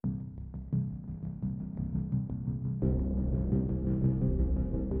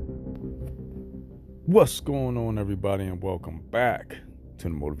What's going on, everybody, and welcome back to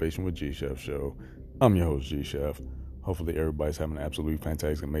the Motivation with G Chef show. I'm your host, G Chef. Hopefully, everybody's having an absolutely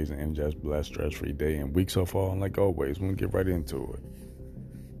fantastic, amazing, energized, blessed, stress-free day and week so far. And like always, we're going to get right into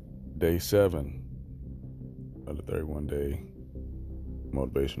it. Day 7 of the 31-day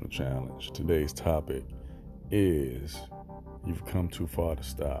motivational challenge. Today's topic is you've come too far to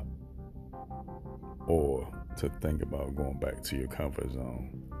stop or to think about going back to your comfort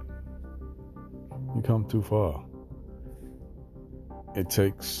zone. You come too far. It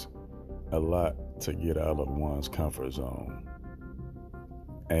takes a lot to get out of one's comfort zone.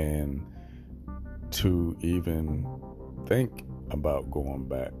 And to even think about going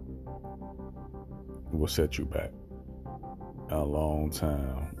back will set you back a long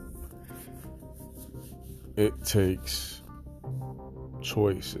time. It takes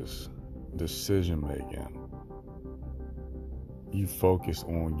choices, decision making. You focus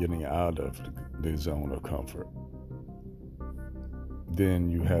on getting out of the zone of comfort. Then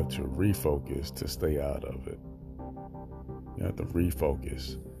you have to refocus to stay out of it. You have to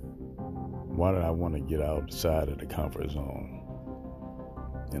refocus. Why did I want to get outside of the comfort zone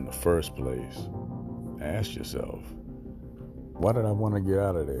in the first place? Ask yourself, why did I want to get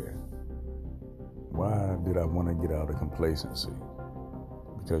out of there? Why did I want to get out of complacency?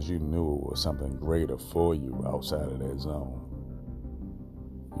 Because you knew it was something greater for you outside of that zone.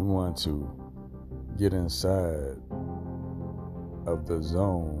 You want to get inside of the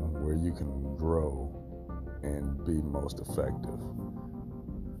zone where you can grow and be most effective.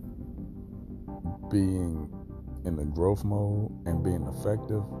 Being in the growth mode and being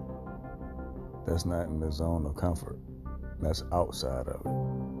effective, that's not in the zone of comfort. That's outside of it.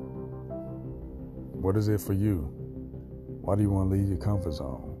 What is it for you? Why do you want to leave your comfort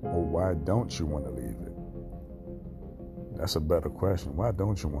zone? Or why don't you want to leave it? That's a better question. Why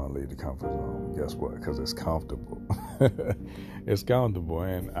don't you want to leave the comfort zone? Guess what? Because it's comfortable. It's comfortable,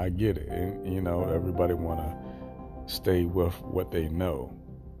 and I get it. And, everybody want to stay with what they know.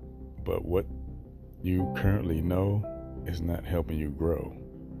 But what you currently know is not helping you grow.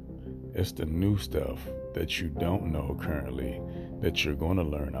 It's the new stuff that you don't know currently that you're going to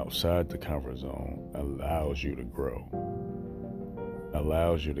learn outside the comfort zone allows you to grow.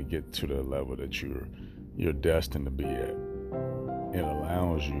 Allows you to get to the level that you're destined to be at. It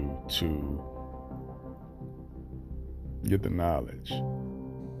allows you to get the knowledge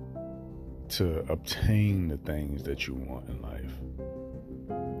to obtain the things that you want in life.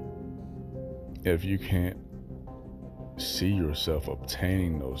 If you can't see yourself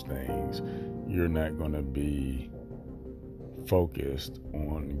obtaining those things, you're not going to be focused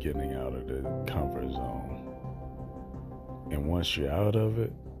on getting out of the comfort zone. And once you're out of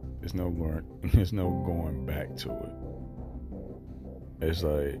it, there's no going back to it. It's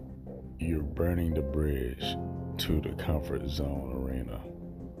like you're burning the bridge to the comfort zone arena.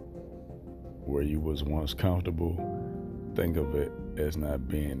 Where you was once comfortable, think of it as not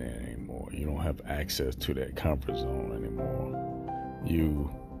being there anymore. You don't have access to that comfort zone anymore. You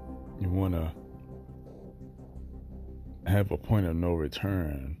want to have a point of no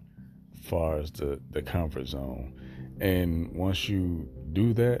return as far as the comfort zone. And once you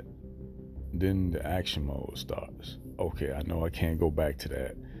do that, then the action mode starts. Okay, I know I can't go back to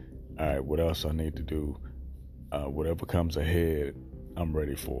that. All right, what else I need to do? Whatever comes ahead, I'm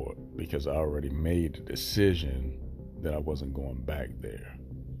ready for it because I already made the decision that I wasn't going back there.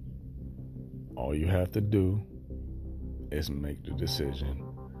 All you have to do is make the decision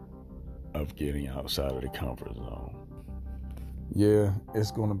of getting outside of the comfort zone. Yeah,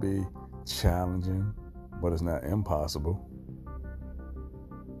 it's going to be challenging, but it's not impossible.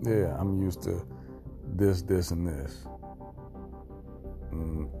 Yeah, I'm used to this, and this.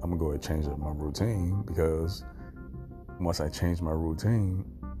 I'm going to go ahead and change up my routine because once I change my routine,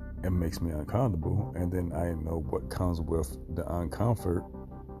 it makes me uncomfortable. And then I know what comes with the uncomfort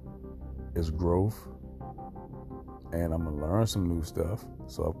is growth. And I'm going to learn some new stuff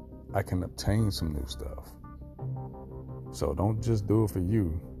so I can obtain some new stuff. So don't just do it for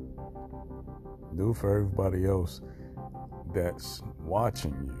you. Do it for everybody else that's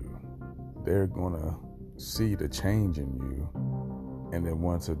watching you. They're going to see the change in you and then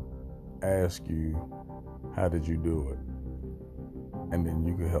want to ask you, how did you do it? And then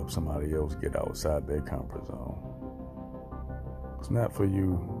you can help somebody else get outside their comfort zone. It's not for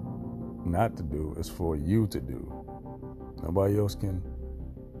you not to do, it's for you to do. Nobody else can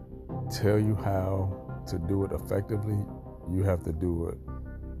tell you how to do it effectively. You have to do it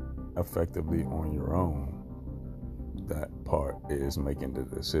effectively on your own. That part is making the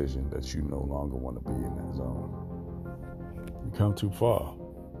decision that you no longer want to be in that zone. You come too far.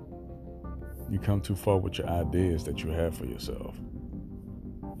 You come too far with your ideas that you have for yourself.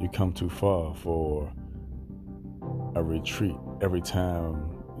 You come too far for a retreat. Every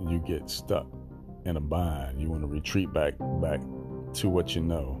time you get stuck in a bind, you want to retreat back to what you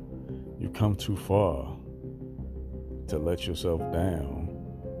know. You come too far to let yourself down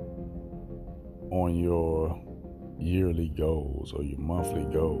on your yearly goals or your monthly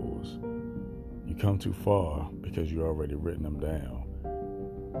goals. You come too far because you already written them down.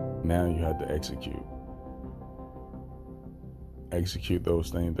 Now you have to execute. Execute those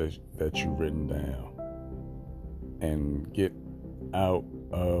things that you've written down. And get out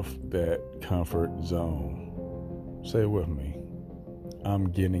of that comfort zone. Say it with me.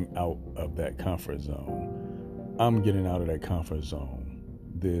 I'm getting out of that comfort zone. I'm getting out of that comfort zone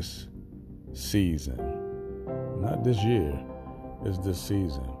this season. Not this year. It's this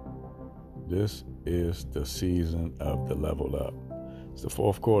season. This is the season of the level up. It's the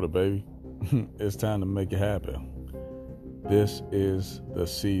fourth quarter, baby. It's time to make it happen. This is the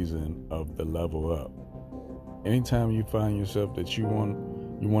season of the level up. Anytime you find yourself that you want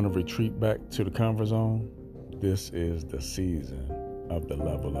to retreat back to the comfort zone, this is the season of the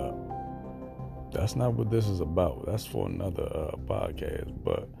level up. That's not what this is about. That's for another podcast.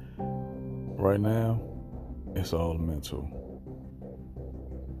 But right now, it's all mental.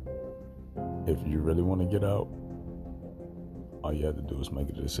 If you really want to get out, all you have to do is make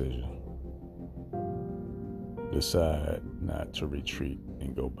a decision. Decide not to retreat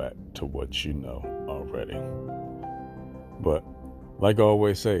and go back to what you know already. But like I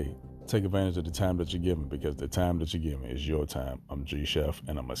always say, take advantage of the time that you're given, because the time that you're given is your time. I'm G Chef,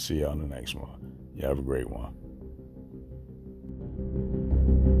 and I'm going to see you on the next one. You have a great one.